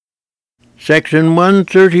Section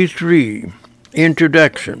 133,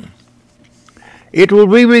 Introduction. It will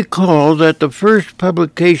be recalled that the first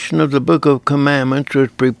publication of the Book of Commandments was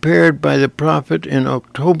prepared by the prophet in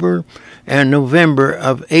October and November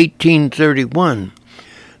of 1831.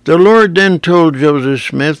 The Lord then told Joseph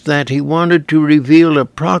Smith that he wanted to reveal a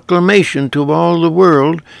proclamation to all the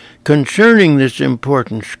world concerning this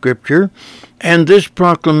important scripture, and this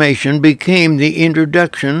proclamation became the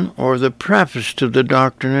introduction or the preface to the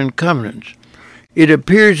Doctrine and Covenants. It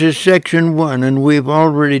appears as Section 1, and we've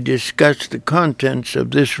already discussed the contents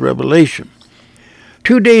of this revelation.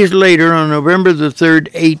 2 days later, on November the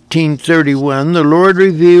 3rd, 1831, the Lord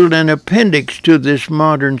revealed an appendix to this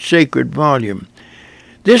modern sacred volume.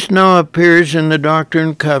 This now appears in the Doctrine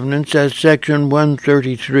and Covenants as Section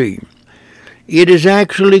 133. It is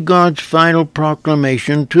actually God's final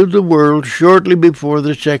proclamation to the world shortly before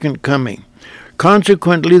the second coming.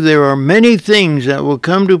 Consequently, there are many things that will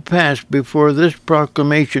come to pass before this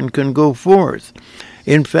proclamation can go forth.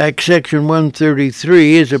 In fact, Section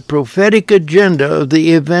 133 is a prophetic agenda of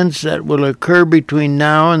the events that will occur between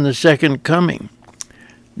now and the second coming.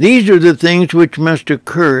 These are the things which must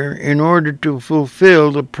occur in order to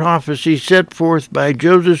fulfill the prophecy set forth by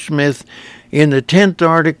Joseph Smith in the 10th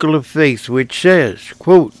article of faith, which says,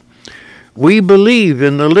 quote, "We believe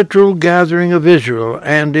in the literal gathering of Israel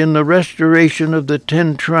and in the restoration of the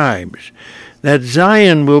 10 tribes, that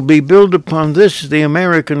Zion will be built upon this, the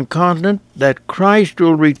American continent, that Christ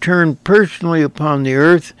will return personally upon the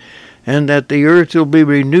earth, and that the earth will be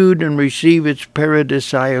renewed and receive its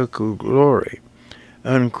paradisiacal glory."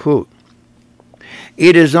 Unquote.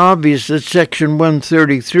 It is obvious that Section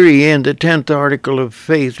 133 and the 10th article of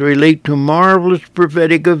faith relate to marvelous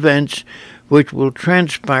prophetic events which will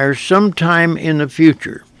transpire sometime in the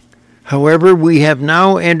future. However, we have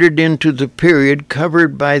now entered into the period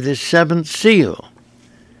covered by the seventh seal.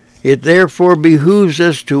 It therefore behooves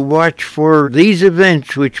us to watch for these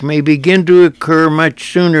events which may begin to occur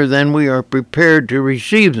much sooner than we are prepared to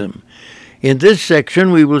receive them. In this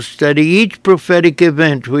section, we will study each prophetic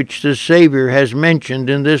event which the Savior has mentioned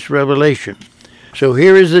in this revelation. So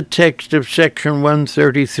here is the text of Section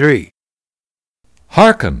 133.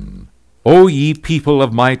 Hearken, O ye people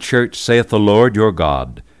of my church, saith the Lord your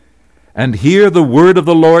God, and hear the word of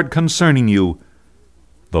the Lord concerning you,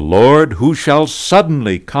 the Lord who shall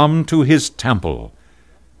suddenly come to his temple,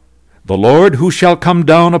 the Lord who shall come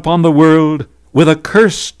down upon the world with a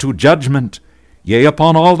curse to judgment, yea,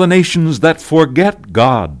 upon all the nations that forget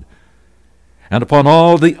God, and upon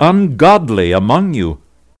all the ungodly among you.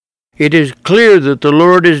 It is clear that the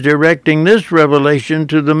Lord is directing this revelation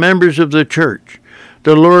to the members of the church.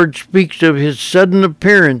 The Lord speaks of his sudden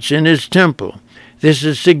appearance in his temple. This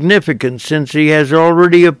is significant since he has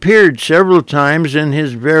already appeared several times in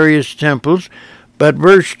his various temples, but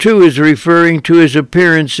verse 2 is referring to his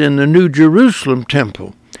appearance in the New Jerusalem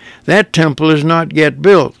temple. That temple is not yet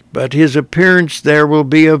built, but his appearance there will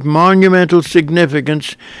be of monumental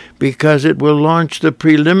significance because it will launch the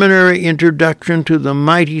preliminary introduction to the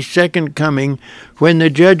mighty second coming when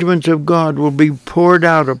the judgments of God will be poured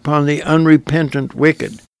out upon the unrepentant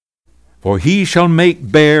wicked. For he shall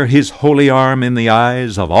make bare his holy arm in the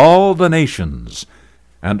eyes of all the nations,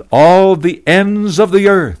 and all the ends of the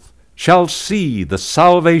earth shall see the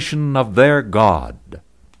salvation of their God.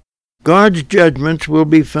 God's judgments will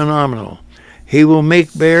be phenomenal. He will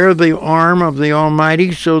make bare the arm of the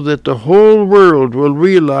Almighty so that the whole world will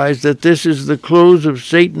realize that this is the close of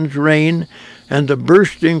Satan's reign and the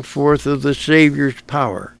bursting forth of the Savior's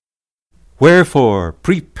power. Wherefore,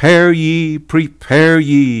 prepare ye,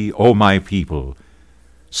 O my people.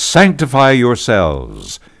 Sanctify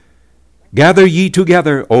yourselves. Gather ye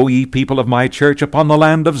together, O ye people of my church, upon the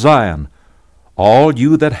land of Zion, all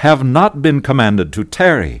you that have not been commanded to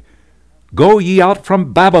tarry. Go ye out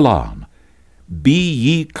from Babylon. Be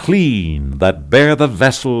ye clean that bear the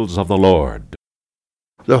vessels of the Lord.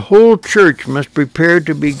 The whole church must prepare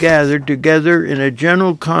to be gathered together in a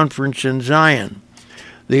general conference in Zion.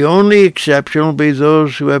 The only exception will be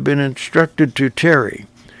those who have been instructed to tarry.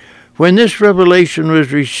 When this revelation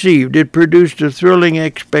was received, it produced a thrilling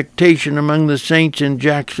expectation among the saints in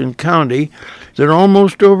Jackson County that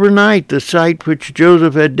almost overnight the site which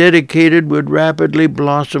Joseph had dedicated would rapidly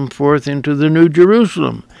blossom forth into the New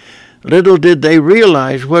Jerusalem. Little did they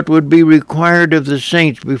realize what would be required of the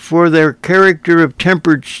saints before their character of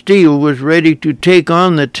tempered steel was ready to take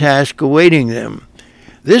on the task awaiting them.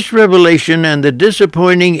 This revelation and the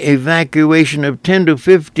disappointing evacuation of 10 to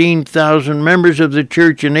 15,000 members of the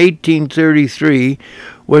church in 1833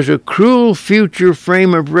 was a cruel future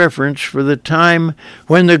frame of reference for the time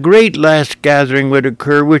when the great last gathering would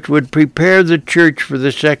occur, which would prepare the church for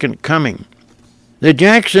the second coming. The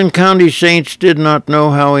Jackson County saints did not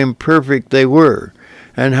know how imperfect they were,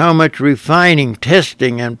 and how much refining,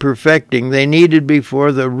 testing, and perfecting they needed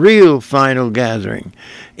before the real final gathering.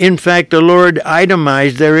 In fact, the Lord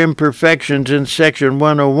itemized their imperfections in section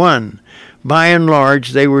 101. By and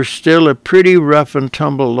large, they were still a pretty rough and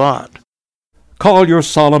tumble lot. Call your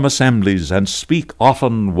solemn assemblies, and speak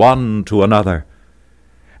often one to another,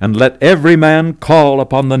 and let every man call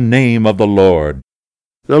upon the name of the Lord.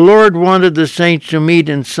 The Lord wanted the saints to meet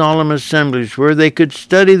in solemn assemblies where they could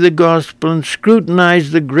study the gospel and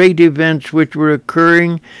scrutinize the great events which were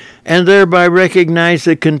occurring, and thereby recognize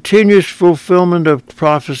the continuous fulfillment of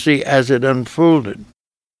prophecy as it unfolded.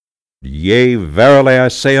 Yea, verily I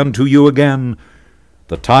say unto you again,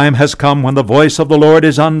 the time has come when the voice of the Lord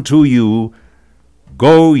is unto you,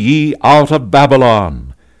 Go ye out of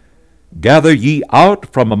Babylon, gather ye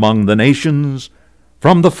out from among the nations,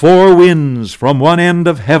 from the four winds, from one end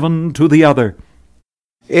of heaven to the other.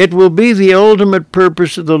 It will be the ultimate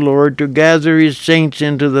purpose of the Lord to gather his saints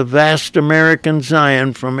into the vast American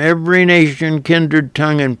Zion from every nation, kindred,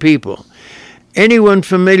 tongue, and people. Anyone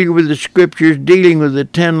familiar with the scriptures dealing with the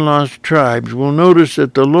 10 lost tribes will notice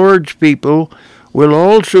that the Lord's people will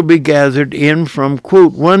also be gathered in from,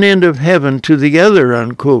 quote, one end of heaven to the other,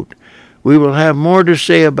 unquote. We will have more to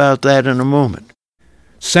say about that in a moment.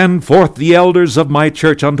 Send forth the elders of my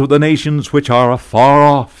church unto the nations which are afar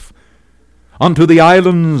off, unto the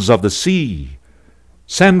islands of the sea.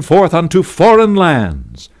 Send forth unto foreign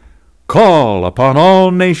lands. Call upon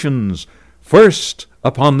all nations, first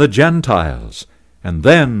upon the Gentiles, and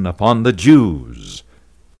then upon the Jews.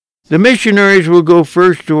 The missionaries will go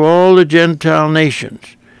first to all the Gentile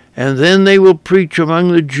nations, and then they will preach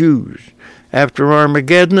among the Jews. After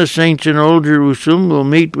Armageddon, the saints in Old Jerusalem will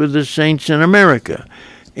meet with the saints in America.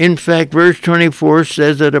 In fact, verse 24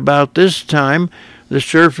 says that about this time the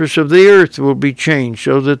surface of the earth will be changed,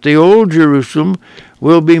 so that the Old Jerusalem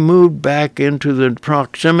will be moved back into the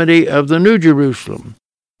proximity of the New Jerusalem.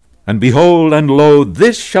 And behold, and lo,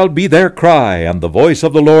 this shall be their cry, and the voice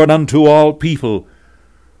of the Lord unto all people,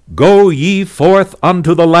 Go ye forth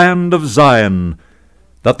unto the land of Zion,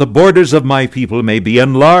 that the borders of my people may be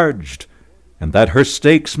enlarged, and that her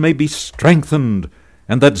stakes may be strengthened,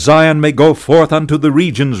 and that Zion may go forth unto the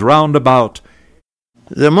regions round about.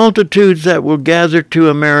 The multitudes that will gather to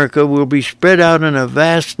America will be spread out in a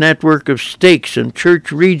vast network of stakes and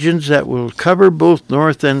church regions that will cover both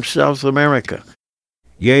North and South America.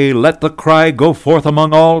 Yea, let the cry go forth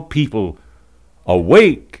among all people,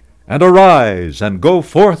 Awake, and arise, and go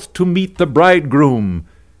forth to meet the bridegroom.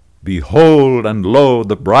 Behold, and lo,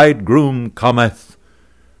 the bridegroom cometh.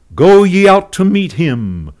 Go ye out to meet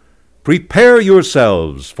him. Prepare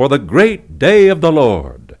yourselves for the great day of the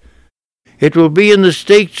Lord. It will be in the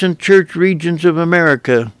states and church regions of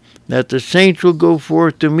America that the saints will go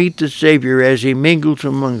forth to meet the Savior as he mingles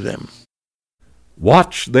among them.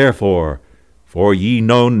 Watch therefore, for ye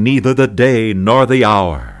know neither the day nor the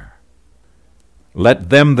hour. Let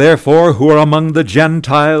them therefore who are among the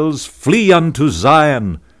Gentiles flee unto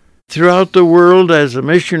Zion. Throughout the world, as the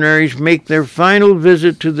missionaries make their final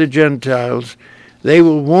visit to the Gentiles, they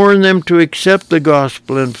will warn them to accept the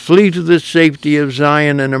gospel and flee to the safety of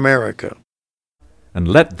Zion in America. And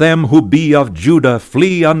let them who be of Judah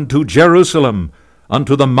flee unto Jerusalem,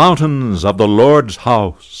 unto the mountains of the Lord's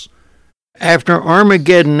house. After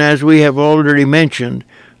Armageddon, as we have already mentioned,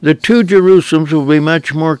 the two Jerusalems will be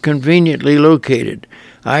much more conveniently located.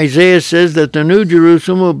 Isaiah says that the New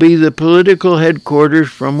Jerusalem will be the political headquarters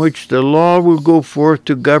from which the law will go forth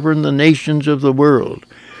to govern the nations of the world.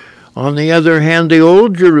 On the other hand, the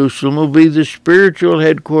Old Jerusalem will be the spiritual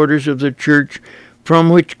headquarters of the church from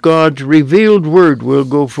which God's revealed word will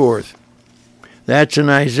go forth. That's in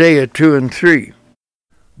Isaiah 2 and 3.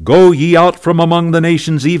 Go ye out from among the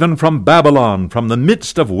nations, even from Babylon, from the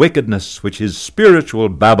midst of wickedness, which is spiritual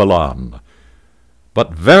Babylon.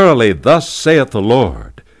 But verily thus saith the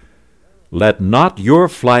Lord, Let not your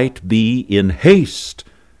flight be in haste,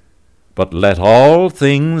 but let all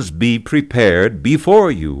things be prepared before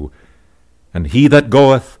you. And he that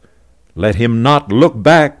goeth, let him not look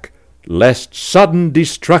back, lest sudden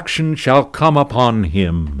destruction shall come upon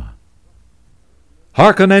him.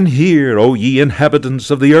 Hearken and hear, O ye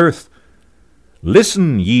inhabitants of the earth.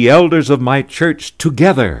 Listen, ye elders of my church,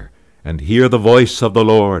 together, and hear the voice of the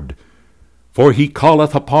Lord. For he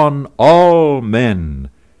calleth upon all men,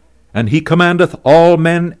 and he commandeth all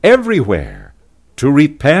men everywhere to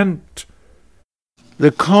repent.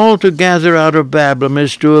 The call to gather out of Babylon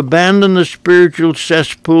is to abandon the spiritual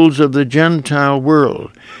cesspools of the Gentile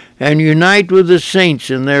world and unite with the saints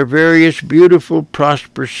in their various beautiful,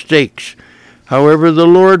 prosperous stakes. However, the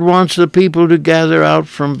Lord wants the people to gather out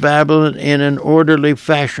from Babylon in an orderly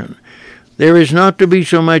fashion. There is not to be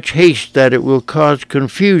so much haste that it will cause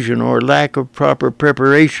confusion or lack of proper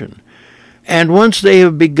preparation. And once they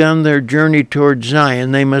have begun their journey toward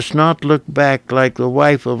Zion, they must not look back like the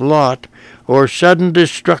wife of Lot, or sudden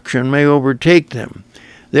destruction may overtake them.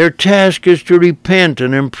 Their task is to repent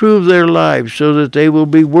and improve their lives so that they will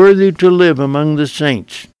be worthy to live among the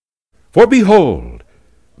saints. For behold,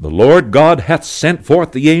 the Lord God hath sent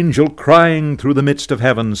forth the angel crying through the midst of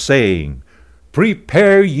heaven, saying,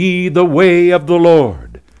 Prepare ye the way of the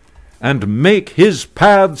Lord, and make his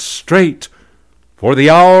paths straight, for the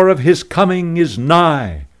hour of his coming is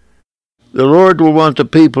nigh. The Lord will want the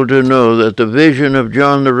people to know that the vision of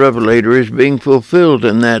John the Revelator is being fulfilled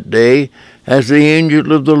in that day, as the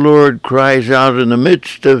angel of the Lord cries out in the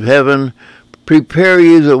midst of heaven, Prepare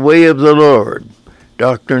ye the way of the Lord.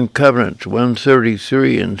 Doctrine and Covenants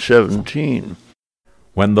 133 and 17.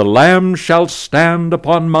 When the Lamb shall stand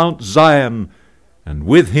upon Mount Zion, and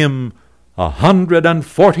with him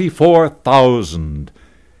 144,000,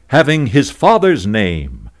 having his Father's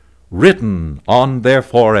name written on their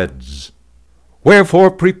foreheads. Wherefore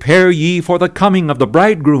prepare ye for the coming of the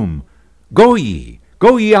bridegroom. Go ye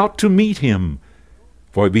out to meet him.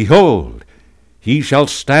 For behold, he shall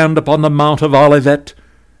stand upon the Mount of Olivet,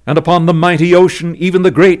 and upon the mighty ocean, even the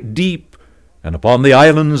great deep, and upon the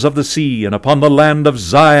islands of the sea, and upon the land of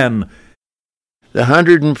Zion. The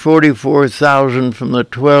 144,000 from the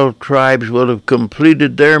 12 tribes will have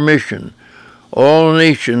completed their mission. All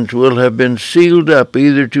nations will have been sealed up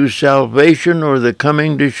either to salvation or the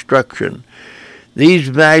coming destruction. These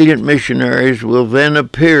valiant missionaries will then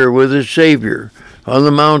appear with the Savior on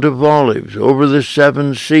the Mount of Olives, over the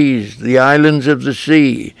 7 seas, the islands of the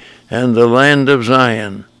sea, and the land of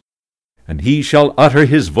Zion. And he shall utter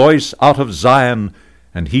his voice out of Zion,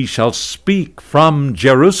 and he shall speak from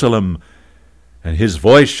Jerusalem, and his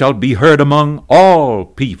voice shall be heard among all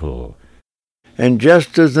people. And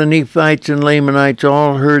just as the Nephites and Lamanites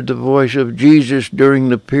all heard the voice of Jesus during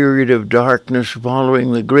the period of darkness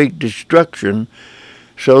following the great destruction,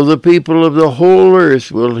 so the people of the whole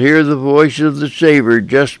earth will hear the voice of the Savior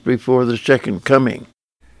just before the second coming.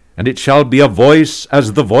 And it shall be a voice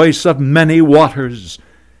as the voice of many waters,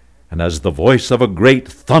 and as the voice of a great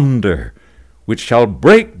thunder, which shall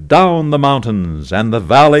break down the mountains, and the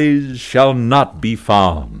valleys shall not be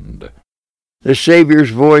found. The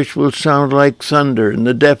Savior's voice will sound like thunder and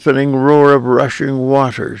the deafening roar of rushing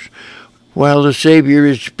waters. While the Savior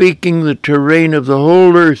is speaking, the terrain of the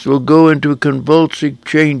whole earth will go into convulsive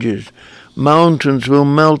changes. Mountains will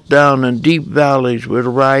melt down and deep valleys will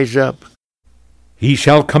rise up. He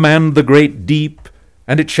shall command the great deep,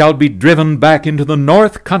 and it shall be driven back into the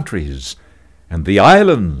north countries, and the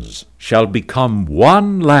islands shall become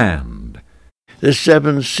one land. The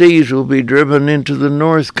 7 seas will be driven into the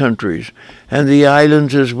north countries, and the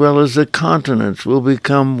islands as well as the continents will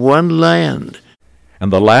become one land.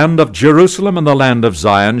 And the land of Jerusalem and the land of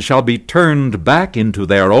Zion shall be turned back into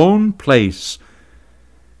their own place.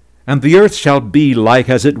 And the earth shall be like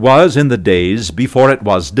as it was in the days before it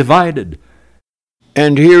was divided.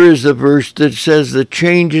 And here is the verse that says the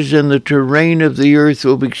changes in the terrain of the earth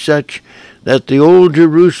will be such that the old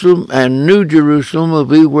Jerusalem and New Jerusalem will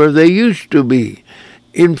be where they used to be.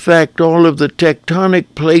 In fact, all of the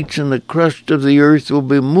tectonic plates in the crust of the earth will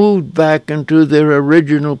be moved back into their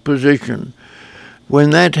original position.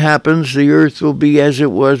 When that happens, the earth will be as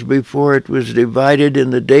it was before it was divided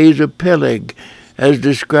in the days of Peleg, as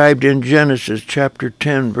described in Genesis chapter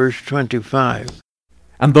 10, verse 25.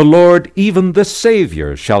 And the Lord, even the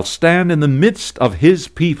Savior, shall stand in the midst of his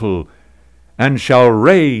people, and shall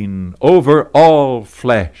reign over all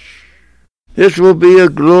flesh. This will be a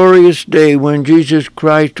glorious day when Jesus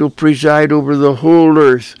Christ will preside over the whole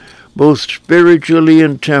earth, both spiritually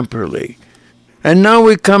and temporally. And now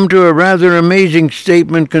we come to a rather amazing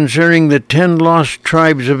statement concerning the 10 lost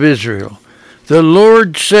tribes of Israel. The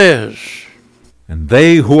Lord says, And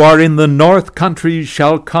they who are in the north countries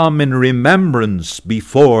shall come in remembrance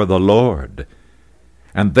before the Lord.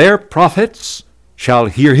 And their prophets shall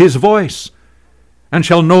hear his voice, and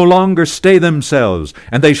shall no longer stay themselves,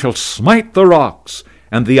 and they shall smite the rocks,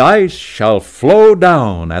 and the ice shall flow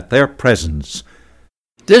down at their presence.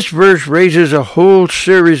 This verse raises a whole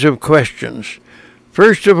series of questions.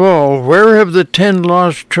 First of all, where have the 10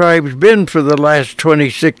 lost tribes been for the last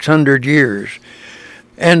 2,600 years?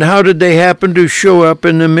 And how did they happen to show up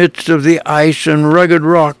in the midst of the ice and rugged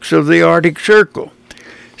rocks of the Arctic Circle?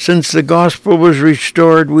 Since the gospel was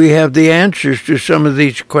restored, we have the answers to some of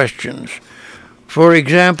these questions. For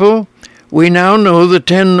example, We now know the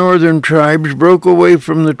 10 northern tribes broke away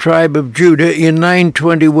from the tribe of Judah in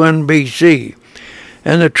 921 BC,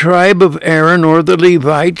 and the tribe of Aaron, or the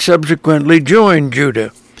Levites, subsequently joined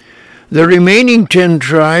Judah. The remaining 10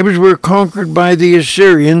 tribes were conquered by the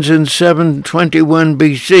Assyrians in 721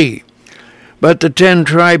 BC, but the 10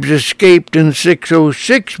 tribes escaped in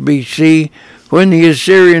 606 BC when the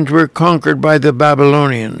Assyrians were conquered by the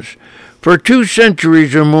Babylonians. For 2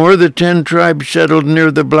 centuries or more, the 10 tribes settled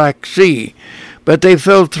near the Black Sea, but they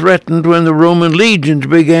felt threatened when the Roman legions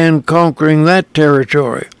began conquering that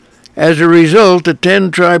territory. As a result, the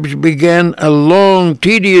 10 tribes began a long,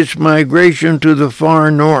 tedious migration to the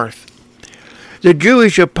far north. The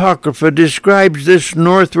Jewish Apocrypha describes this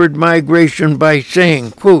northward migration by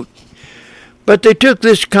saying, quote, "But they took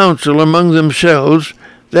this counsel among themselves,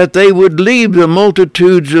 that they would leave the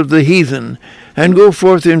multitudes of the heathen, and go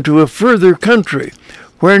forth into a further country,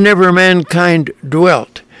 where never mankind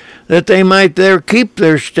dwelt, that they might there keep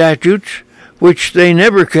their statutes, which they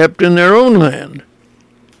never kept in their own land."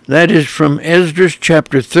 That is from Esdras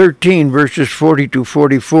chapter 13, verses 40 to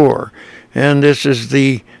 44, and this is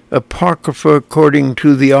the Apocrypha according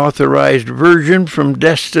to the Authorized Version from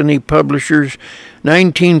Destiny Publishers,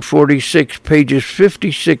 1946, pages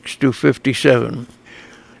 56 to 57.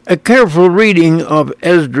 A careful reading of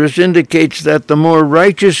Esdras indicates that the more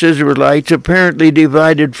righteous Israelites apparently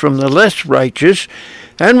divided from the less righteous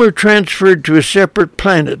and were transferred to a separate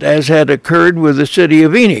planet, as had occurred with the city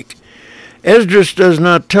of Enoch. Esdras does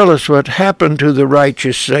not tell us what happened to the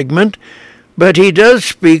righteous segment, but he does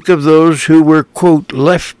speak of those who were, quote,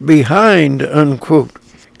 "left behind," unquote,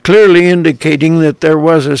 clearly indicating that there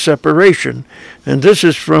was a separation, and this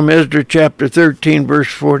is from Esdras chapter 13, verse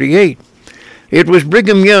 48. It was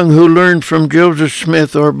Brigham Young who learned from Joseph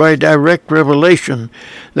Smith, or by direct revelation,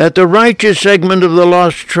 that the righteous segment of the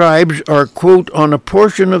lost tribes are, quote, "on a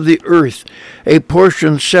portion of the earth, a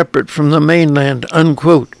portion separate from the mainland,"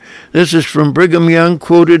 unquote. This is from Brigham Young,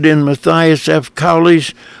 quoted in Matthias F.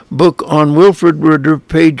 Cowley's book on Wilford Woodruff,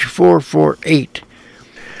 page 448.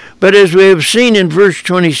 But as we have seen in verse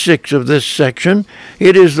 26 of this section,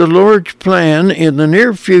 it is the Lord's plan in the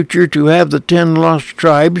near future to have the 10 lost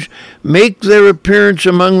tribes make their appearance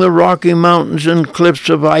among the Rocky Mountains and cliffs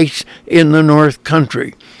of ice in the north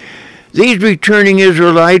country. These returning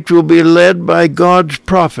Israelites will be led by God's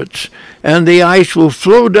prophets, and the ice will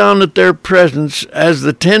flow down at their presence as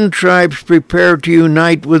the 10 tribes prepare to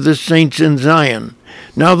unite with the saints in Zion.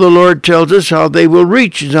 Now the Lord tells us how they will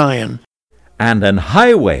reach Zion. "And an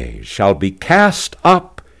highway shall be cast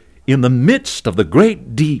up in the midst of the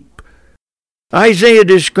great deep." Isaiah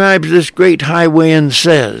describes this great highway and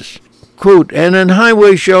says, quote, "And an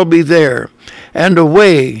highway shall be there, and a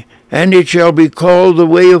way, and it shall be called the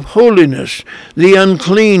way of holiness. The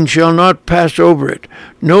unclean shall not pass over it.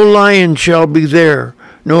 No lion shall be there,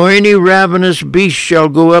 nor any ravenous beast shall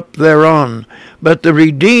go up thereon, but the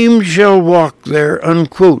redeemed shall walk there,"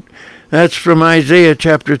 unquote. That's from Isaiah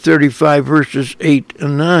chapter 35, verses 8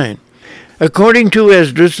 and 9. According to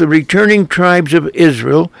Esdras, the returning tribes of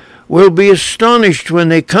Israel will be astonished when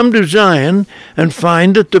they come to Zion and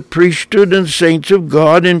find that the priesthood and saints of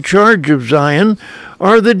God in charge of Zion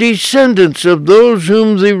are the descendants of those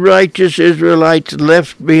whom the righteous Israelites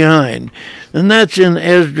left behind. And that's in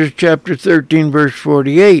Esdras chapter 13, verse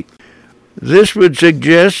 48. This would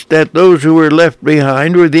suggest that those who were left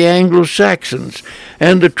behind were the Anglo-Saxons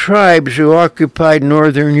and the tribes who occupied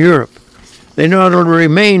northern Europe. They not only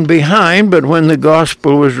remained behind, but when the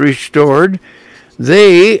gospel was restored,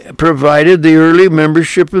 they provided the early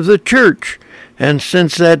membership of the church. And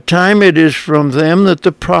since that time, it is from them that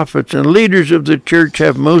the prophets and leaders of the church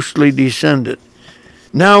have mostly descended.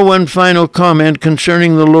 Now one final comment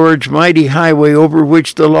concerning the Lord's mighty highway over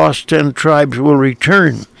which the lost 10 tribes will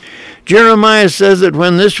return. Jeremiah says that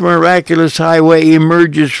when this miraculous highway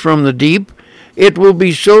emerges from the deep, it will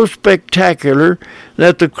be so spectacular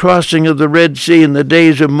that the crossing of the Red Sea in the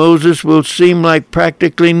days of Moses will seem like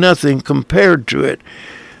practically nothing compared to it.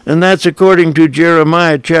 And that's according to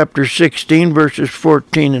Jeremiah chapter 16, verses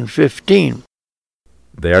 14 and 15.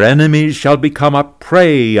 "Their enemies shall become a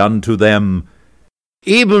prey unto them."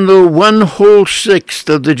 Even though 1/6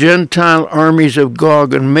 of the Gentile armies of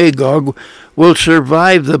Gog and Magog will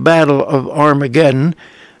survive the battle of Armageddon,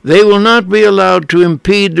 they will not be allowed to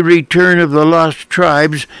impede the return of the lost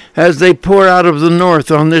tribes as they pour out of the north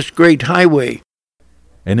on this great highway.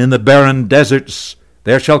 "And in the barren deserts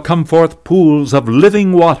there shall come forth pools of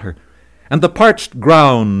living water, and the parched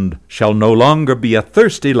ground shall no longer be a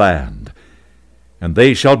thirsty land. And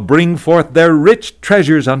they shall bring forth their rich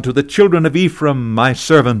treasures unto the children of Ephraim, my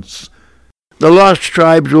servants, The lost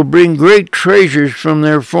tribes will bring great treasures from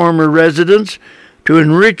their former residence to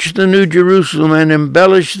enrich the New Jerusalem and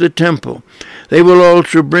embellish the temple. They will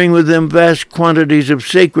also bring with them vast quantities of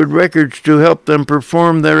sacred records to help them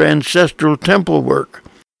perform their ancestral temple work.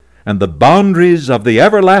 And the boundaries of the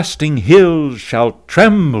everlasting hills shall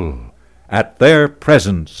tremble at their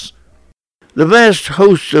presence. The vast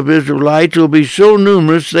hosts of Israelites will be so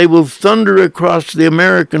numerous they will thunder across the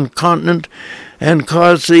American continent and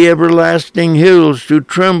cause the everlasting hills to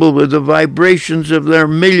tremble with the vibrations of their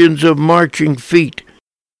millions of marching feet.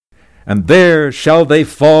 And there shall they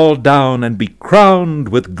fall down and be crowned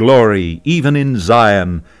with glory, even in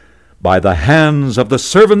Zion, by the hands of the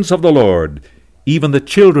servants of the Lord, even the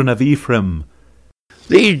children of Ephraim.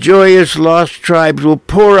 These joyous lost tribes will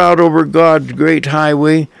pour out over God's great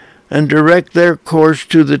highway and direct their course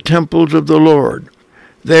to the temples of the Lord.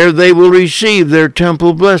 There they will receive their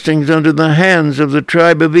temple blessings under the hands of the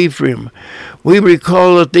tribe of Ephraim. We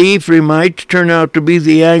recall that the Ephraimites turn out to be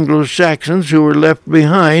the Anglo-Saxons who were left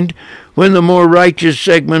behind when the more righteous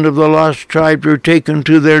segment of the lost tribes were taken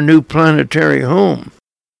to their new planetary home.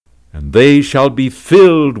 And they shall be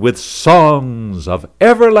filled with songs of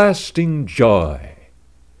everlasting joy.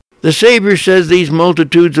 The Savior says these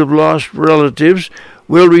multitudes of lost relatives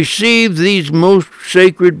will receive these most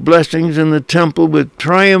sacred blessings in the temple with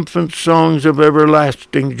triumphant songs of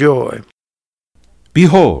everlasting joy.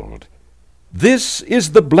 Behold, this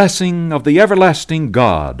is the blessing of the everlasting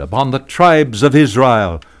God upon the tribes of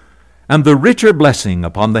Israel, and the richer blessing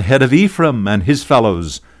upon the head of Ephraim and his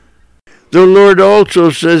fellows. The Lord also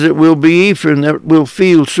says it will be Ephraim that will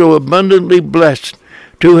feel so abundantly blessed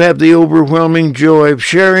to have the overwhelming joy of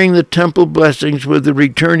sharing the temple blessings with the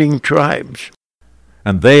returning tribes.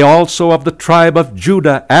 And they also of the tribe of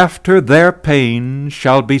Judah after their pain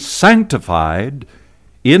shall be sanctified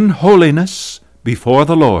in holiness before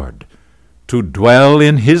the Lord, to dwell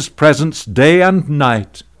in his presence day and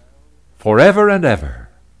night, forever and ever.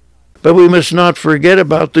 But we must not forget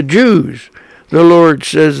about the Jews. The Lord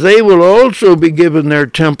says they will also be given their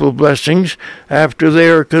temple blessings after they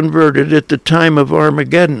are converted at the time of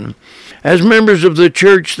Armageddon. As members of the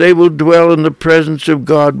church, they will dwell in the presence of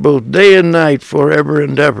God both day and night, forever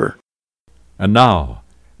and ever. And now,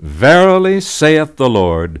 verily saith the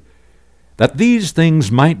Lord, that these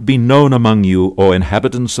things might be known among you, O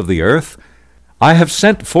inhabitants of the earth, I have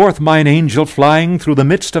sent forth mine angel flying through the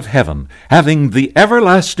midst of heaven, having the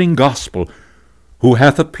everlasting gospel, who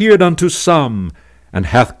hath appeared unto some, and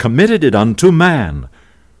hath committed it unto man,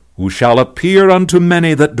 who shall appear unto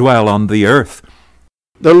many that dwell on the earth.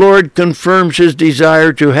 The Lord confirms his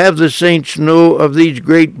desire to have the saints know of these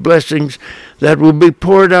great blessings that will be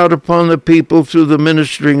poured out upon the people through the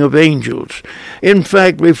ministering of angels. In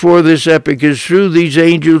fact, before this epoch is through, these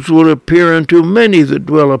angels will appear unto many that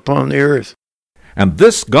dwell upon the earth. And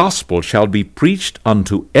this gospel shall be preached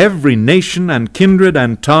unto every nation and kindred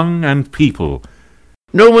and tongue and people.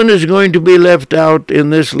 No one is going to be left out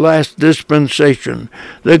in this last dispensation.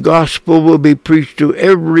 The gospel will be preached to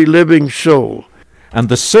every living soul. And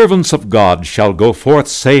the servants of God shall go forth,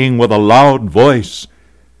 saying with a loud voice,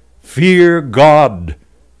 Fear God,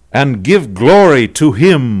 and give glory to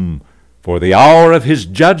him, for the hour of his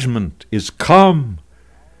judgment is come.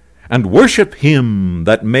 And worship him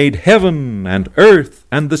that made heaven and earth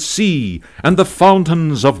and the sea and the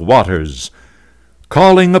fountains of waters,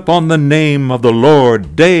 calling upon the name of the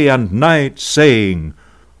Lord day and night, saying,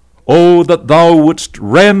 O that thou wouldst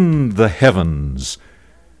rend the heavens,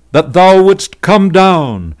 that thou wouldst come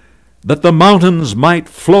down, that the mountains might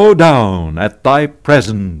flow down at thy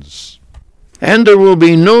presence. And there will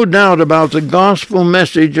be no doubt about the gospel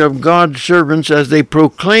message of God's servants as they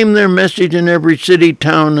proclaim their message in every city,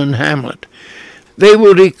 town, and hamlet. They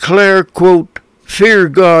will declare, quote, Fear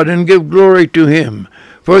God and give glory to him,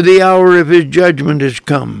 for the hour of his judgment is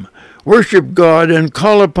come. Worship God and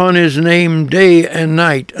call upon his name day and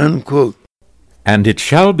night, unquote. And it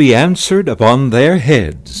shall be answered upon their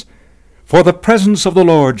heads. For the presence of the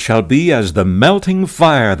Lord shall be as the melting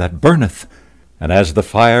fire that burneth, and as the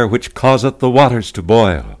fire which causeth the waters to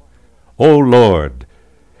boil. O Lord,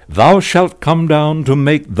 thou shalt come down to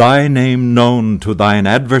make thy name known to thine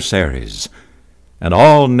adversaries, and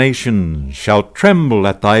all nations shall tremble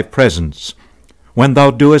at thy presence, when thou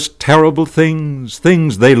doest terrible things,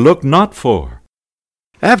 things they look not for.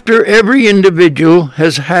 After every individual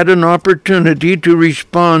has had an opportunity to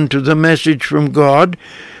respond to the message from God,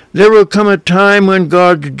 there will come a time when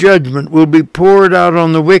God's judgment will be poured out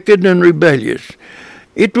on the wicked and rebellious.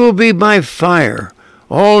 It will be by fire.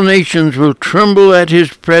 All nations will tremble at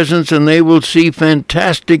his presence, and they will see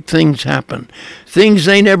fantastic things happen, things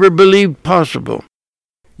they never believed possible.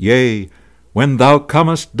 Yea, when thou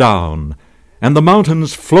comest down, and the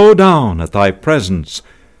mountains flow down at thy presence,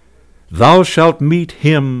 thou shalt meet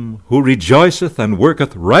him who rejoiceth and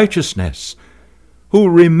worketh righteousness, who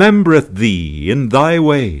remembereth thee in thy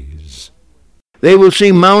ways. They will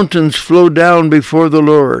see mountains flow down before the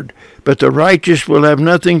Lord, but the righteous will have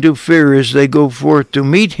nothing to fear as they go forth to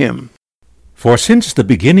meet him. For since the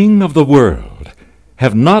beginning of the world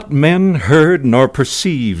have not men heard nor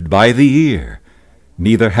perceived by the ear,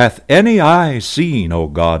 neither hath any eye seen, O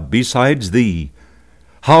God, besides thee,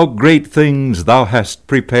 how great things thou hast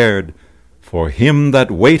prepared for him that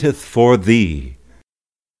waiteth for thee.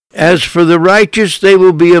 As for the righteous, they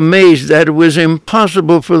will be amazed that it was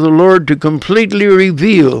impossible for the Lord to completely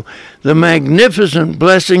reveal the magnificent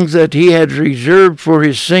blessings that he had reserved for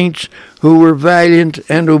his saints who were valiant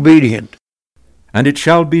and obedient. And it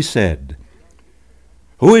shall be said,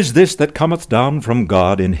 Who is this that cometh down from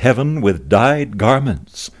God in heaven with dyed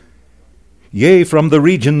garments? Yea, from the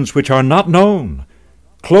regions which are not known,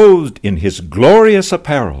 clothed in his glorious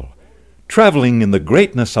apparel, travelling in the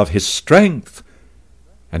greatness of his strength.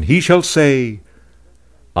 And he shall say,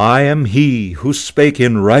 I am he who spake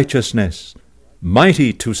in righteousness,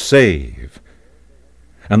 mighty to save.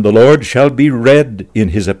 And the Lord shall be red in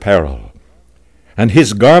his apparel, and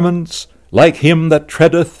his garments like him that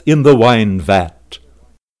treadeth in the wine vat.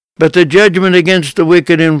 But the judgment against the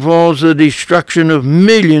wicked involves the destruction of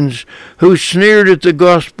millions who sneered at the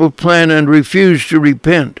gospel plan and refused to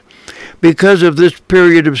repent. Because of this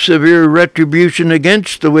period of severe retribution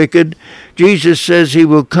against the wicked, Jesus says he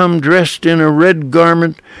will come dressed in a red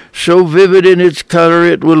garment, so vivid in its color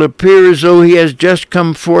it will appear as though he has just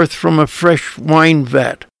come forth from a fresh wine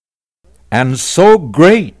vat. And so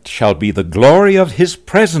great shall be the glory of his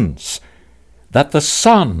presence, that the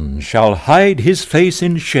sun shall hide his face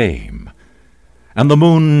in shame, and the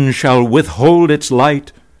moon shall withhold its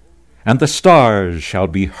light, and the stars shall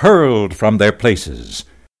be hurled from their places.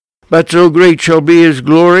 But so great shall be his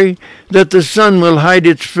glory, that the sun will hide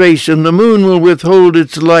its face, and the moon will withhold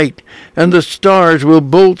its light, and the stars will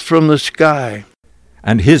bolt from the sky.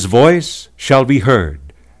 And his voice shall be heard,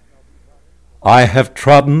 I have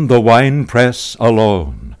trodden the winepress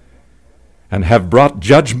alone, and have brought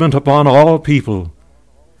judgment upon all people,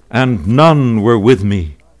 and none were with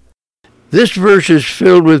me. This verse is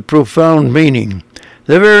filled with profound meaning.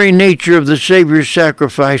 The very nature of the Savior's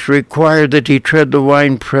sacrifice required that he tread the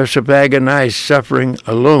winepress of agonized suffering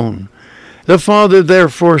alone. The Father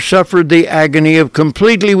therefore suffered the agony of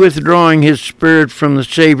completely withdrawing his Spirit from the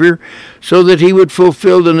Savior, so that he would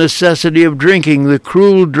fulfill the necessity of drinking the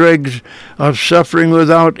cruel dregs of suffering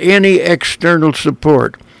without any external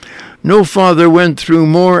support. No father went through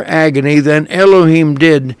more agony than Elohim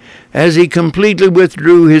did as he completely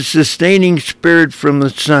withdrew his sustaining Spirit from the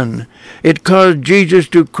Son. It caused Jesus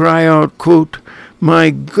to cry out, quote, my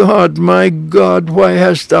God, why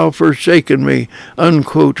hast thou forsaken me?"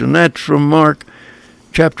 unquote. And that's from Mark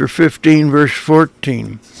chapter 15, verse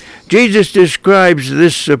 14. Jesus describes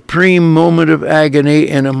this supreme moment of agony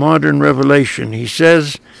in a modern revelation. He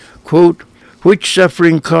says, quote, "Which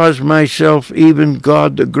suffering caused myself, even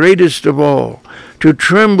God, the greatest of all, to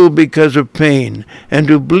tremble because of pain, and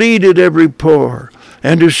to bleed at every pore,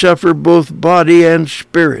 and to suffer both body and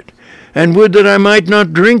spirit. And would that I might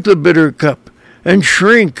not drink the bitter cup, and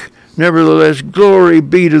shrink. Nevertheless, glory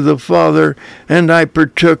be to the Father, and I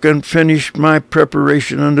partook and finished my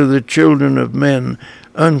preparation unto the children of men,"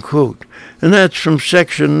 unquote. And that's from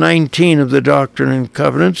section 19 of the Doctrine and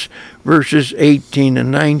Covenants, verses 18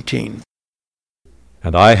 and 19.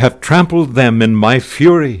 "And I have trampled them in my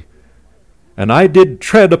fury, and I did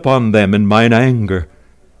tread upon them in mine anger,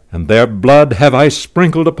 and their blood have I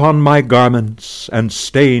sprinkled upon my garments, and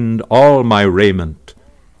stained all my raiment.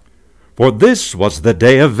 For this was the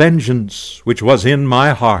day of vengeance which was in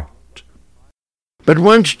my heart." But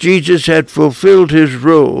once Jesus had fulfilled his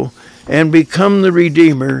role and become the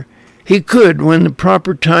Redeemer, he could, when the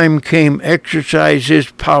proper time came, exercise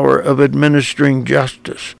his power of administering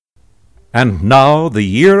justice. "And now the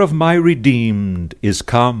year of my redeemed is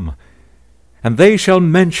come, and they shall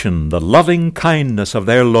mention the loving kindness of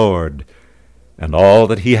their Lord, and all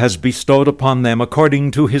that he has bestowed upon them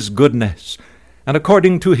according to his goodness, and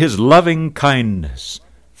according to his loving kindness,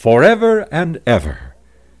 forever and ever."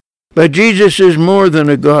 But Jesus is more than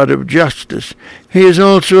a God of justice. He is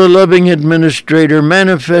also a loving administrator,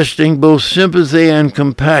 manifesting both sympathy and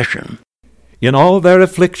compassion. "In all their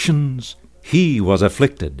afflictions he was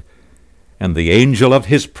afflicted, and the angel of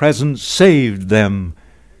his presence saved them.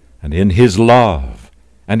 And in his love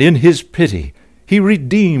and in his pity he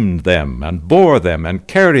redeemed them, and bore them, and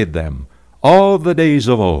carried them all the days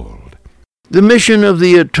of old." The mission of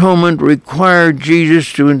the atonement required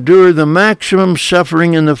Jesus to endure the maximum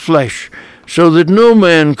suffering in the flesh, so that no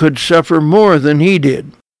man could suffer more than he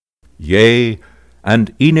did. Yea,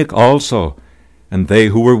 and Enoch also, and they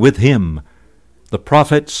who were with him, the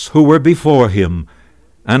prophets who were before him,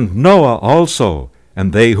 and Noah also,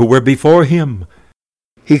 and they who were before him.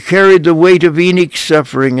 He carried the weight of Enoch's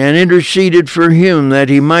suffering and interceded for him that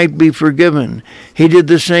he might be forgiven. He did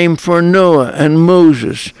the same for Noah and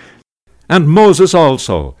Moses. And Moses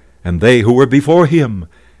also, and they who were before him,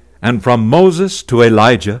 and from Moses to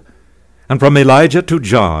Elijah, and from Elijah to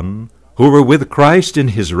John, who were with Christ in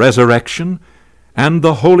his resurrection, and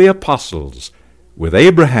the holy apostles, with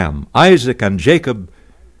Abraham, Isaac, and Jacob,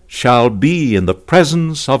 shall be in the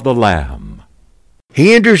presence of the Lamb.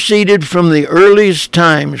 He interceded from the earliest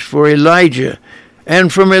times for Elijah,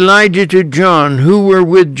 and from Elijah to John, who were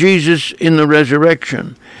with Jesus in the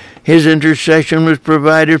resurrection. His intercession was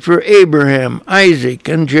provided for Abraham, Isaac,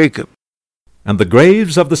 and Jacob. And the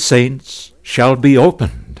graves of the saints shall be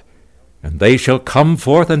opened, and they shall come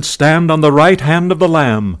forth and stand on the right hand of the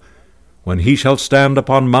Lamb, when he shall stand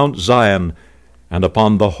upon Mount Zion, and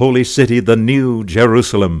upon the holy city, the new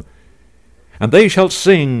Jerusalem. And they shall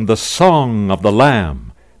sing the song of the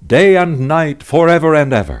Lamb, day and night, forever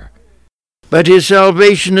and ever. But his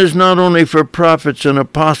salvation is not only for prophets and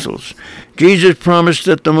apostles. Jesus promised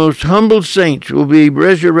that the most humble saints will be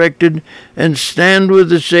resurrected and stand with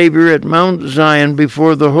the Savior at Mount Zion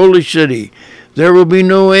before the holy city. There will be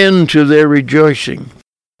no end to their rejoicing.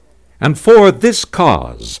 And for this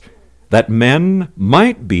cause, that men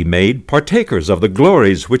might be made partakers of the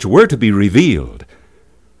glories which were to be revealed,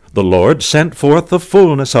 the Lord sent forth the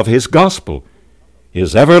fullness of his gospel,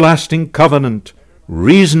 his everlasting covenant,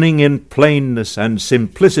 reasoning in plainness and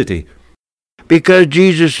simplicity. Because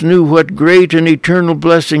Jesus knew what great and eternal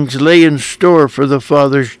blessings lay in store for the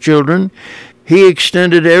Father's children, he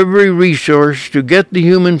extended every resource to get the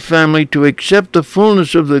human family to accept the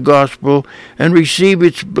fullness of the gospel and receive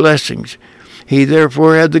its blessings. He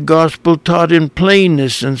therefore had the gospel taught in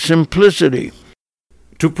plainness and simplicity.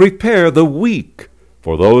 To prepare the weak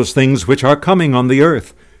for those things which are coming on the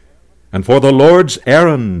earth, and for the Lord's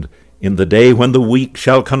errand in the day when the weak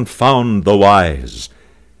shall confound the wise,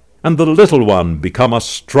 and the little one become a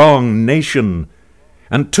strong nation,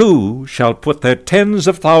 and two shall put their tens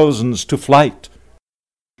of thousands to flight.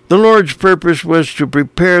 The Lord's purpose was to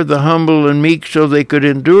prepare the humble and meek so they could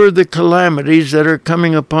endure the calamities that are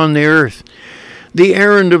coming upon the earth. The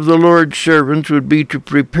errand of the Lord's servants would be to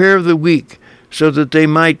prepare the weak, so that they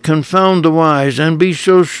might confound the wise, and be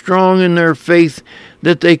so strong in their faith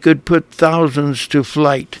that they could put thousands to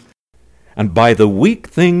flight. And by the weak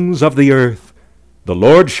things of the earth the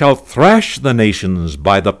Lord shall thrash the nations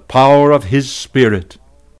by the power of his Spirit.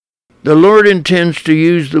 The Lord intends to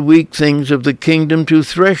use the weak things of the kingdom to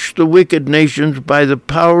thresh the wicked nations by the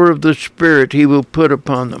power of the Spirit he will put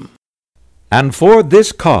upon them. And for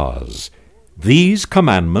this cause these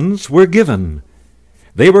commandments were given.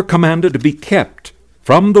 They were commanded to be kept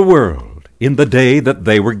from the world in the day that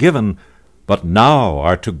they were given, but now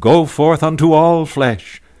are to go forth unto all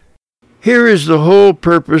flesh. Here is the whole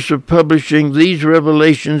purpose of publishing these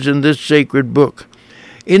revelations in this sacred book.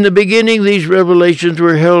 In the beginning these revelations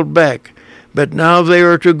were held back, but now they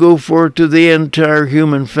are to go forth to the entire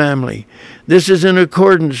human family. This is in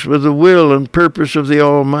accordance with the will and purpose of the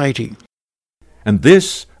Almighty. And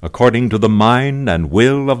this according to the mind and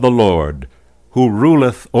will of the Lord, who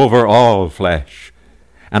ruleth over all flesh,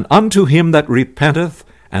 and unto him that repenteth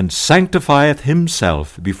and sanctifieth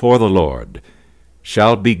himself before the Lord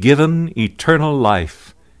shall be given eternal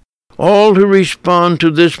life. All who respond to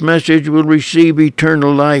this message will receive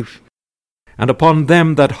eternal life. And upon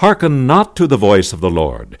them that hearken not to the voice of the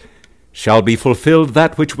Lord shall be fulfilled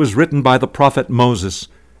that which was written by the prophet Moses,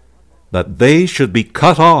 that they should be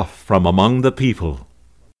cut off from among the people.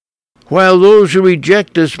 While those who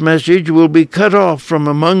reject this message will be cut off from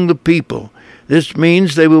among the people, this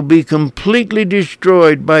means they will be completely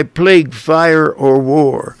destroyed by plague, fire, or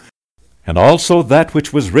war. And also that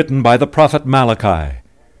which was written by the prophet Malachi,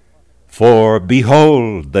 For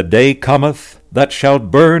behold, the day cometh that shall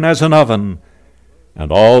burn as an oven,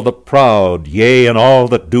 and all the proud, yea, and all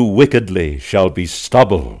that do wickedly, shall be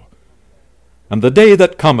stubble. And the day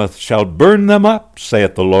that cometh shall burn them up,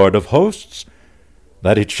 saith the Lord of hosts,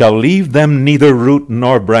 that it shall leave them neither root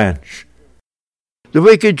nor branch. The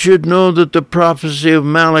wicked should know that the prophecy of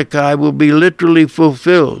Malachi will be literally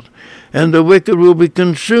fulfilled, and the wicked will be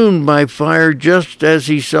consumed by fire just as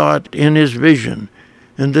he saw it in his vision.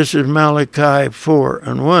 And this is Malachi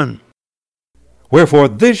 4:1. Wherefore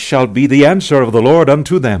this shall be the answer of the Lord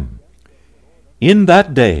unto them. In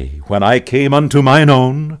that day, when I came unto mine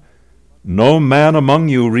own, no man among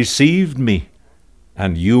you received me,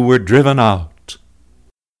 and you were driven out.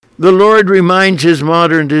 The Lord reminds his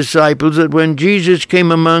modern disciples that when Jesus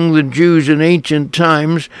came among the Jews in ancient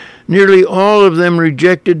times, nearly all of them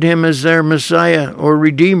rejected him as their Messiah or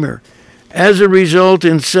Redeemer. As a result,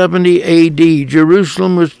 in 70 A.D.,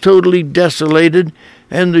 Jerusalem was totally desolated,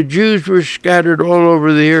 and the Jews were scattered all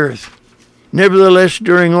over the earth. Nevertheless,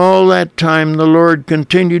 during all that time, the Lord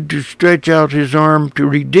continued to stretch out his arm to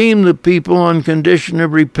redeem the people on condition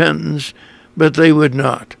of repentance, but they would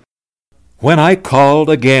not. When I called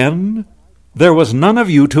again, there was none of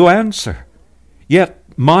you to answer. Yet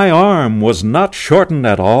my arm was not shortened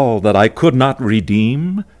at all that I could not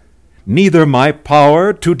redeem, neither my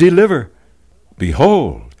power to deliver.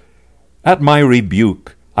 Behold, at my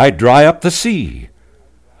rebuke I dry up the sea.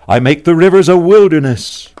 I make the rivers a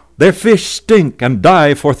wilderness. Their fish stink and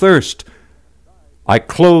die for thirst. I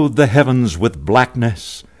clothe the heavens with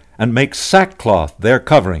blackness, and make sackcloth their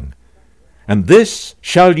covering. And this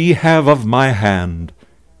shall ye have of my hand.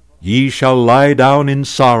 Ye shall lie down in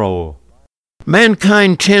sorrow.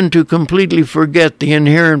 Mankind tend to completely forget the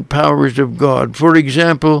inherent powers of God. For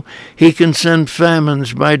example, he can send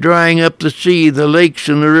famines by drying up the sea, the lakes,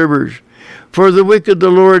 and the rivers. For the wicked,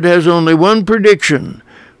 the Lord has only one prediction.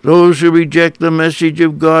 Those who reject the message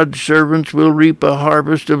of God's servants will reap a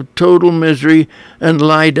harvest of total misery and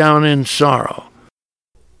lie down in sorrow.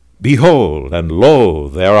 Behold, and lo,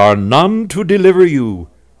 there are none to deliver you,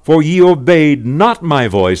 for ye obeyed not my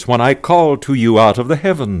voice when I called to you out of the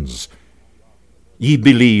heavens. Ye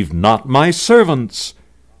believed not my servants,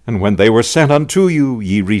 and when they were sent unto you,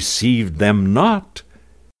 ye received them not.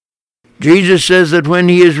 Jesus says that when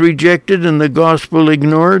he is rejected and the gospel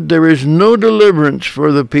ignored, there is no deliverance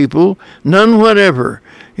for the people, none whatever.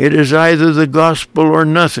 It is either the gospel or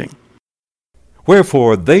nothing.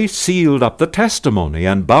 Wherefore they sealed up the testimony,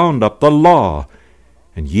 and bound up the law,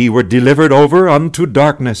 and ye were delivered over unto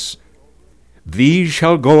darkness. These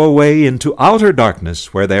shall go away into outer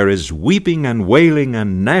darkness, where there is weeping and wailing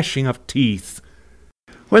and gnashing of teeth.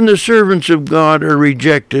 When the servants of God are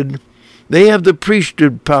rejected, they have the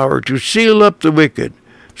priesthood power to seal up the wicked,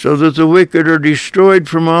 so that the wicked are destroyed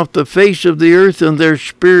from off the face of the earth, and their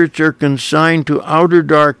spirits are consigned to outer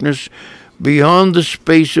darkness beyond the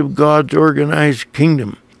space of God's organized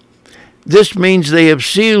kingdom. This means they have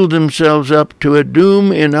sealed themselves up to a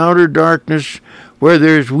doom in outer darkness, where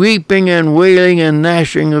there is weeping and wailing and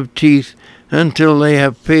gnashing of teeth, until they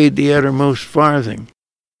have paid the uttermost farthing.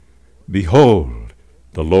 Behold,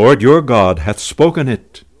 the Lord your God hath spoken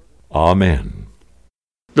it. Amen.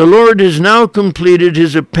 The Lord has now completed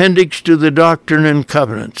his appendix to the Doctrine and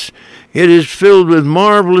Covenants. It is filled with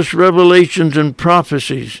marvelous revelations and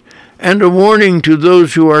prophecies, and a warning to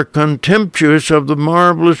those who are contemptuous of the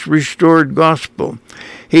marvelous restored gospel.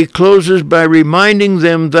 He closes by reminding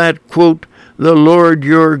them that, quote, the Lord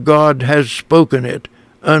your God has spoken it,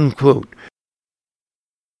 unquote.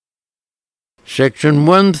 Section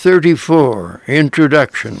 134,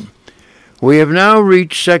 Introduction. We have now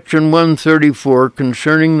reached Section 134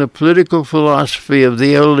 concerning the political philosophy of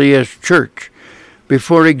the LDS Church.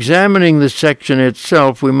 Before examining the section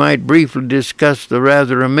itself, we might briefly discuss the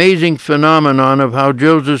rather amazing phenomenon of how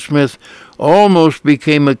Joseph Smith almost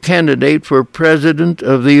became a candidate for President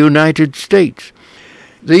of the United States.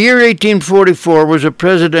 The year 1844 was a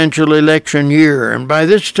presidential election year, and by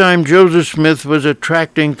this time Joseph Smith was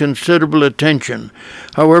attracting considerable attention.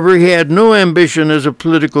 However, he had no ambition as a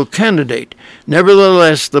political candidate.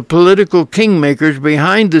 Nevertheless, the political kingmakers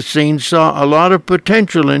behind the scenes saw a lot of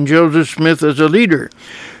potential in Joseph Smith as a leader.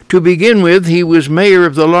 To begin with, he was mayor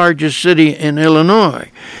of the largest city in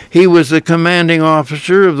Illinois. He was the commanding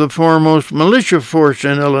officer of the foremost militia force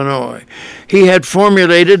in Illinois. He had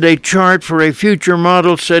formulated a chart for a future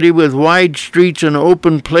model city with wide streets and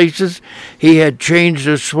open places. He had changed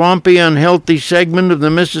a swampy, unhealthy segment of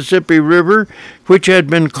the Mississippi River, which had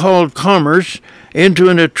been called Commerce, into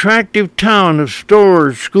an attractive town of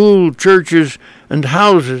stores, schools, churches, and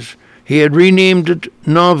houses. He had renamed it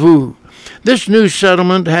Nauvoo. This new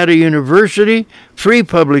settlement had a university, free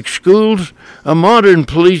public schools, a modern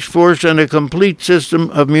police force, and a complete system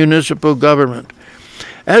of municipal government.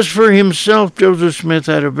 As for himself, Joseph Smith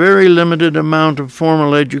had a very limited amount of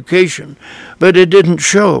formal education, but it didn't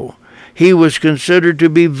show. He was considered to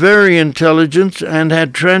be very intelligent and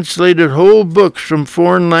had translated whole books from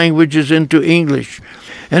foreign languages into English,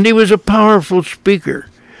 and he was a powerful speaker.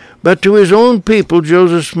 But to his own people,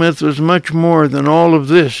 Joseph Smith was much more than all of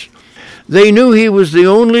this. They knew he was the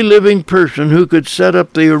only living person who could set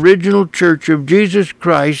up the original church of Jesus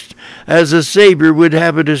Christ as the Savior would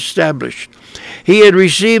have it established. He had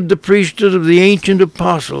received the priesthood of the ancient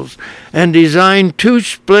apostles and designed 2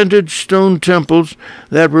 splendid stone temples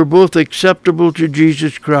that were both acceptable to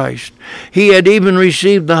Jesus Christ. He had even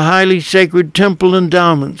received the highly sacred temple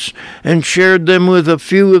endowments and shared them with a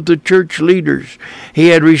few of the church leaders. He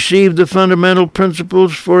had received the fundamental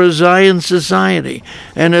principles for a Zion society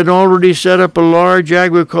and had already set up a large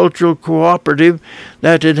agricultural cooperative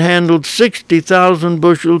that had handled 60,000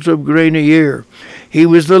 bushels of grain a year. He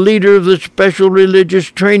was the leader of the special religious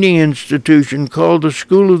training institution called the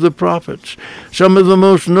School of the Prophets. Some of the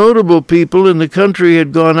most notable people in the country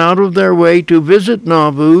had gone out of their way to visit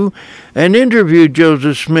Nauvoo and interview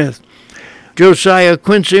Joseph Smith. Josiah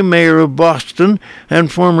Quincy, mayor of Boston and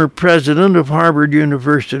former president of Harvard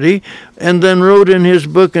University, and then wrote in his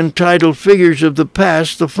book entitled Figures of the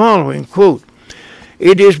Past the following, quote,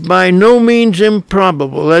 "It is by no means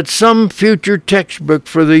improbable that some future textbook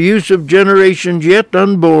for the use of generations yet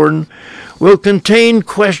unborn will contain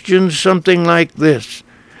questions something like this.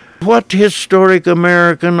 What historic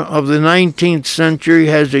American of the 19th century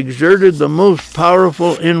has exerted the most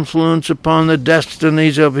powerful influence upon the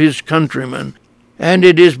destinies of his countrymen? And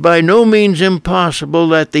it is by no means impossible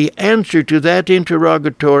that the answer to that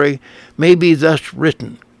interrogatory may be thus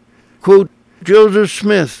written." Quote, Joseph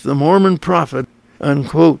Smith, the Mormon prophet,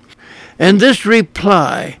 unquote. And this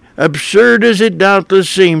reply, absurd as it doubtless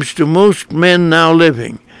seems to most men now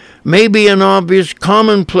living, may be an obvious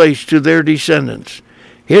commonplace to their descendants.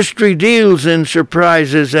 History deals in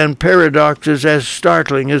surprises and paradoxes as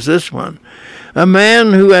startling as this one. A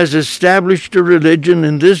man who has established a religion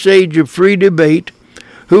in this age of free debate,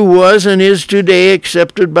 who was and is today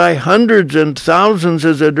accepted by hundreds and thousands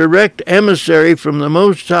as a direct emissary from the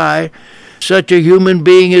Most High, such a human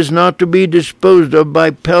being is not to be disposed of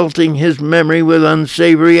by pelting his memory with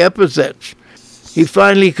unsavory epithets. He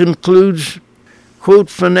finally concludes, quote,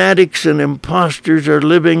 "Fanatics and impostors are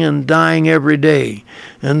living and dying every day,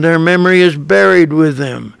 and their memory is buried with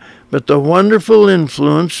them. But the wonderful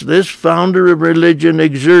influence this founder of religion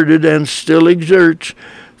exerted and still exerts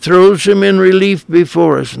throws him in relief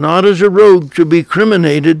before us, not as a rogue to be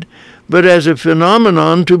criminated, but as a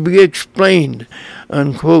phenomenon to be explained,"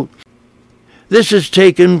 unquote. This is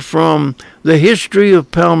taken from The History of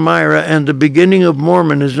Palmyra and the Beginning of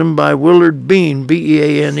Mormonism by Willard Beane,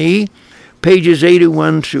 B-E-A-N-E, pages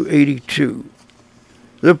 81 through 82.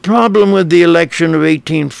 The problem with the election of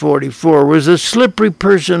 1844 was the slippery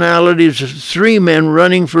personalities of 3 men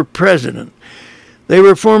running for president. They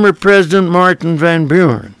were former President Martin Van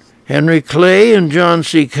Buren, Henry Clay, and John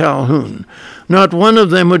C. Calhoun. Not one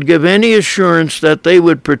of them would give any assurance that they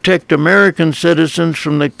would protect American citizens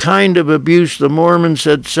from the kind of abuse the Mormons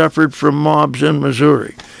had suffered from mobs in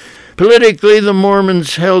Missouri. Politically, the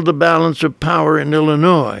Mormons held the balance of power in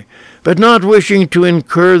Illinois, but not wishing to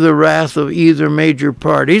incur the wrath of either major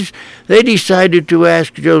parties, they decided to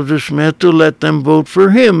ask Joseph Smith to let them vote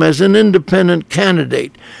for him as an independent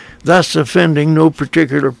candidate, thus offending no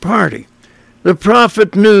particular party. The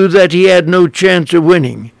prophet knew that he had no chance of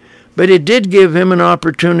winning, but it did give him an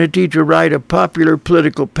opportunity to write a popular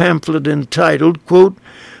political pamphlet entitled, quote,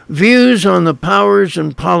 "Views on the Powers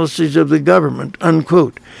and Policies of the Government,"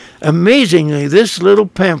 unquote. Amazingly, this little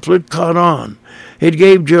pamphlet caught on. It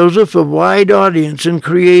gave Joseph a wide audience and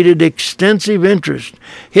created extensive interest.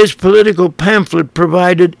 His political pamphlet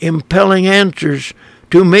provided impelling answers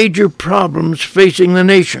to major problems facing the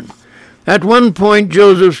nation. At one point,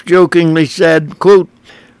 Joseph jokingly said, quote,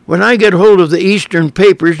 "When I get hold of the Eastern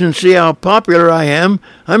papers and see how popular I am,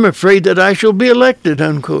 I'm afraid that I shall be elected,"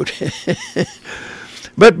 unquote.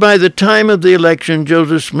 But by the time of the election,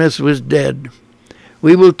 Joseph Smith was dead.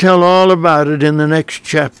 We will tell all about it in the next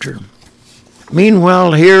chapter.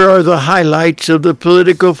 Meanwhile, here are the highlights of the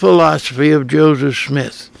political philosophy of Joseph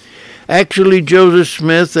Smith. Actually, Joseph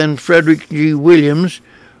Smith and Frederick G. Williams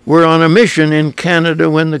were on a mission in Canada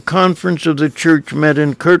when the Conference of the Church met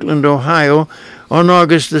in Kirtland, Ohio, on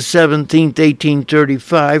August the 17th,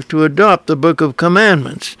 1835, to adopt the Book of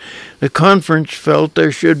Commandments. The conference felt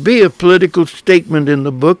there should be a political statement in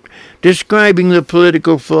the book describing the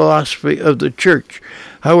political philosophy of the church.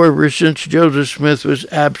 However, since Joseph Smith was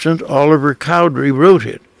absent, Oliver Cowdery wrote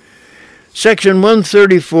it. Section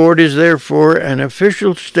 134 is therefore an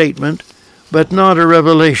official statement, but not a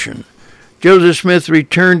revelation. Joseph Smith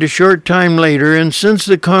returned a short time later, and since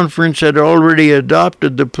the conference had already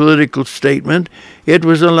adopted the political statement, it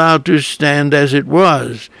was allowed to stand as it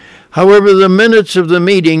was. However, the minutes of the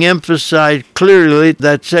meeting emphasized clearly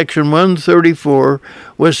that Section 134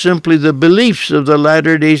 was simply the beliefs of the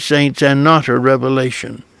Latter-day Saints and not a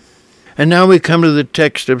revelation. And now we come to the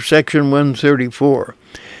text of Section 134.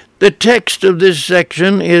 The text of this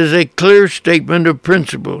section is a clear statement of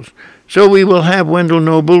principles. So we will have Wendell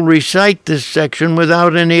Noble recite this section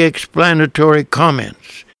without any explanatory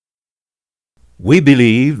comments. We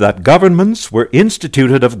believe that governments were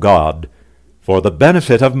instituted of God for the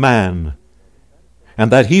benefit of man,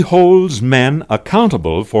 and that He holds men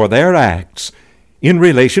accountable for their acts in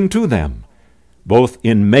relation to them, both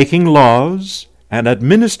in making laws and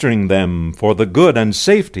administering them for the good and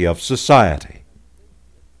safety of society.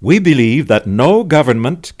 We believe that no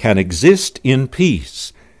government can exist in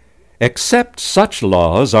peace except such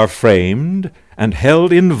laws are framed and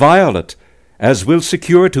held inviolate as will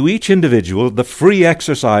secure to each individual the free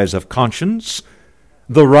exercise of conscience,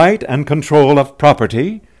 the right and control of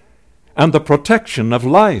property, and the protection of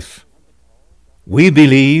life. We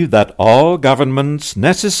believe that all governments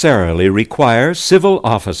necessarily require civil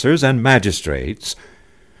officers and magistrates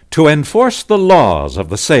to enforce the laws of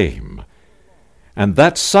the same, and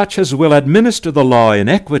that such as will administer the law in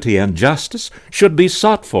equity and justice should be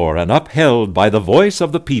sought for and upheld by the voice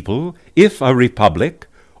of the people, if a republic,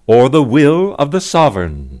 or the will of the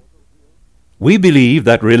sovereign. We believe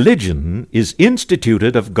that religion is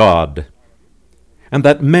instituted of God, and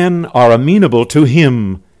that men are amenable to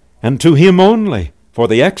Him, and to Him only, for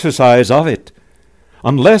the exercise of it,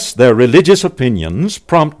 unless their religious opinions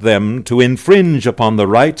prompt them to infringe upon the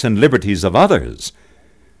rights and liberties of others.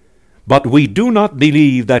 But we do not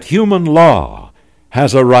believe that human law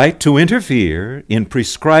has a right to interfere in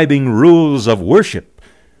prescribing rules of worship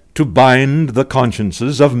to bind the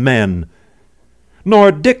consciences of men,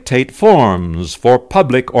 nor dictate forms for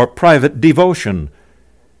public or private devotion.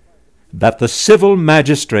 That the civil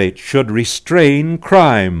magistrate should restrain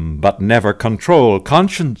crime but never control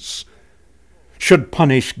conscience, should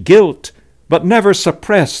punish guilt but never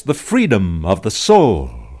suppress the freedom of the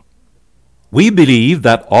soul. We believe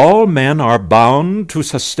that all men are bound to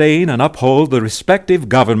sustain and uphold the respective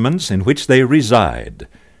governments in which they reside,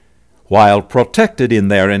 while protected in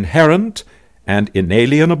their inherent and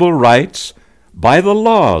inalienable rights by the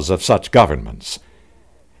laws of such governments,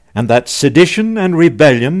 and that sedition and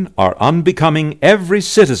rebellion are unbecoming every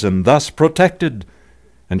citizen thus protected,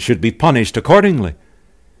 and should be punished accordingly,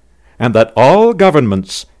 and that all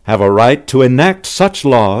governments have a right to enact such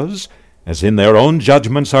laws as in their own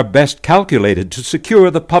judgments are best calculated to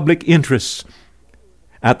secure the public interests,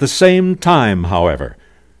 at the same time, however,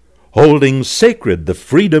 holding sacred the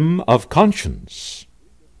freedom of conscience.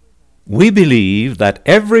 We believe that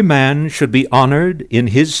every man should be honored in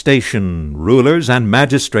his station, rulers and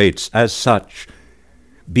magistrates as such,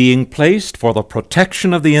 being placed for the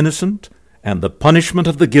protection of the innocent and the punishment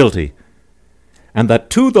of the guilty, and that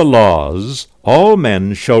to the laws all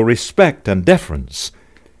men show respect and deference,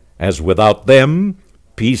 as without them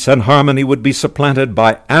peace and harmony would be supplanted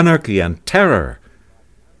by anarchy and terror,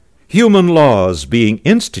 human laws being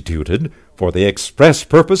instituted for the express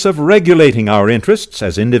purpose of regulating our interests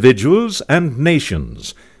as individuals and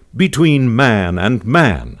nations, between man and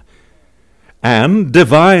man, and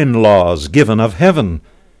divine laws given of heaven,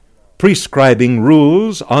 prescribing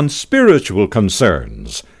rules on spiritual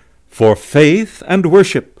concerns, for faith and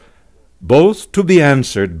worship, both to be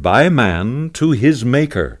answered by man to his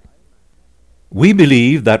Maker. We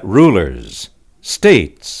believe that rulers,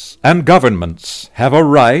 states, and governments have a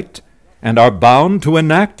right and are bound to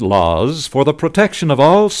enact laws for the protection of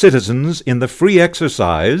all citizens in the free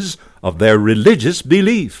exercise of their religious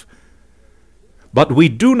belief. But we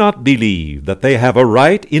do not believe that they have a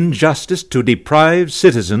right in justice to deprive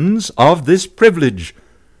citizens of this privilege,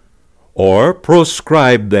 or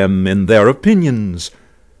proscribe them in their opinions,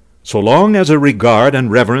 so long as a regard and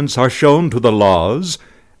reverence are shown to the laws,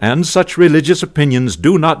 and such religious opinions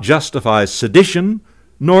do not justify sedition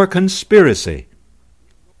nor conspiracy.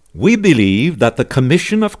 We believe that the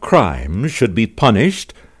commission of crime should be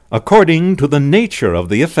punished according to the nature of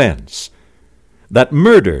the offense, that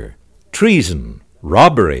murder, treason,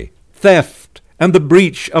 robbery, theft, and the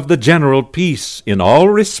breach of the general peace in all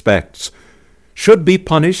respects should be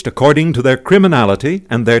punished according to their criminality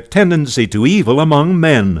and their tendency to evil among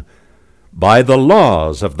men, by the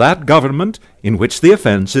laws of that government in which the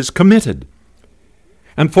offense is committed.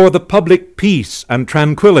 And for the public peace and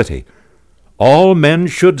tranquility, all men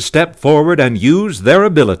should step forward and use their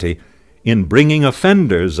ability in bringing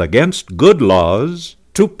offenders against good laws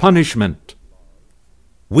to punishment.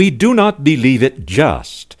 We do not believe it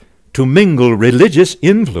just to mingle religious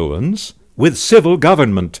influence with civil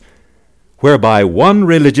government, whereby one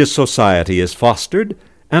religious society is fostered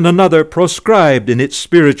and another proscribed in its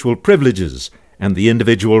spiritual privileges and the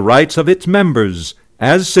individual rights of its members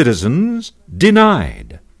as citizens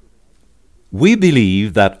denied. We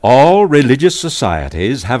believe that all religious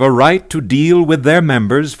societies have a right to deal with their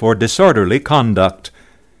members for disorderly conduct,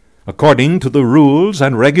 according to the rules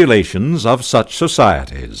and regulations of such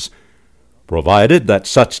societies, provided that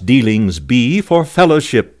such dealings be for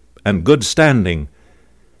fellowship and good standing.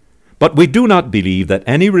 But we do not believe that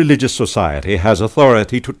any religious society has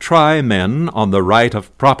authority to try men on the right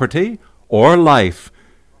of property or life,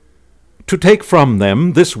 to take from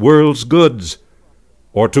them this world's goods,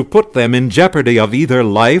 or to put them in jeopardy of either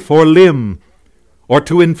life or limb, or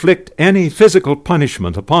to inflict any physical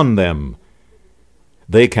punishment upon them.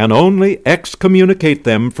 They can only excommunicate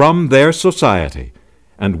them from their society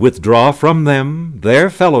and withdraw from them their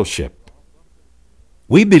fellowship.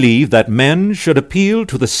 We believe that men should appeal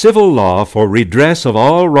to the civil law for redress of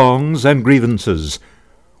all wrongs and grievances,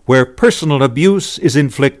 where personal abuse is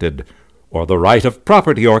inflicted, or the right of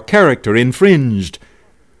property or character infringed,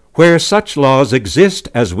 where such laws exist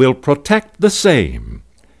as will protect the same.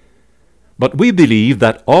 But we believe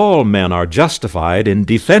that all men are justified in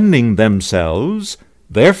defending themselves,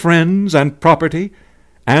 their friends and property,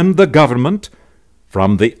 and the government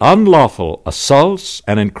from the unlawful assaults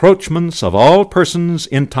and encroachments of all persons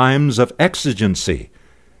in times of exigency,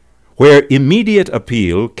 where immediate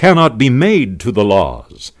appeal cannot be made to the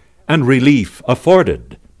laws, and relief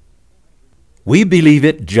afforded. We believe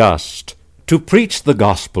it just to preach the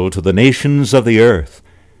gospel to the nations of the earth,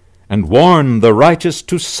 and warn the righteous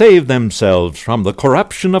to save themselves from the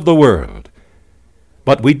corruption of the world.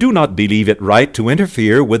 But we do not believe it right to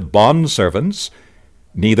interfere with bondservants,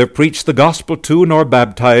 neither preach the gospel to nor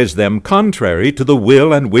baptize them contrary to the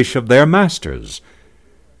will and wish of their masters,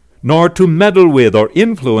 nor to meddle with or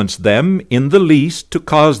influence them in the least to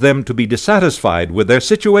cause them to be dissatisfied with their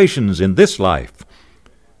situations in this life,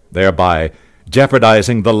 thereby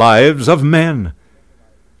jeopardizing the lives of men.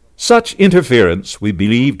 Such interference we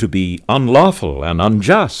believe to be unlawful and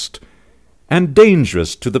unjust, and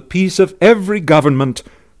dangerous to the peace of every government,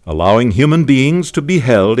 allowing human beings to be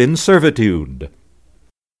held in servitude.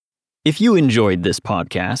 If you enjoyed this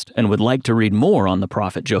podcast and would like to read more on the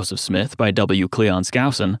Prophet Joseph Smith by W. Cleon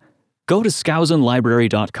Skousen, go to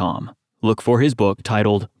skousenlibrary.com. Look for his book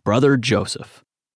titled Brother Joseph.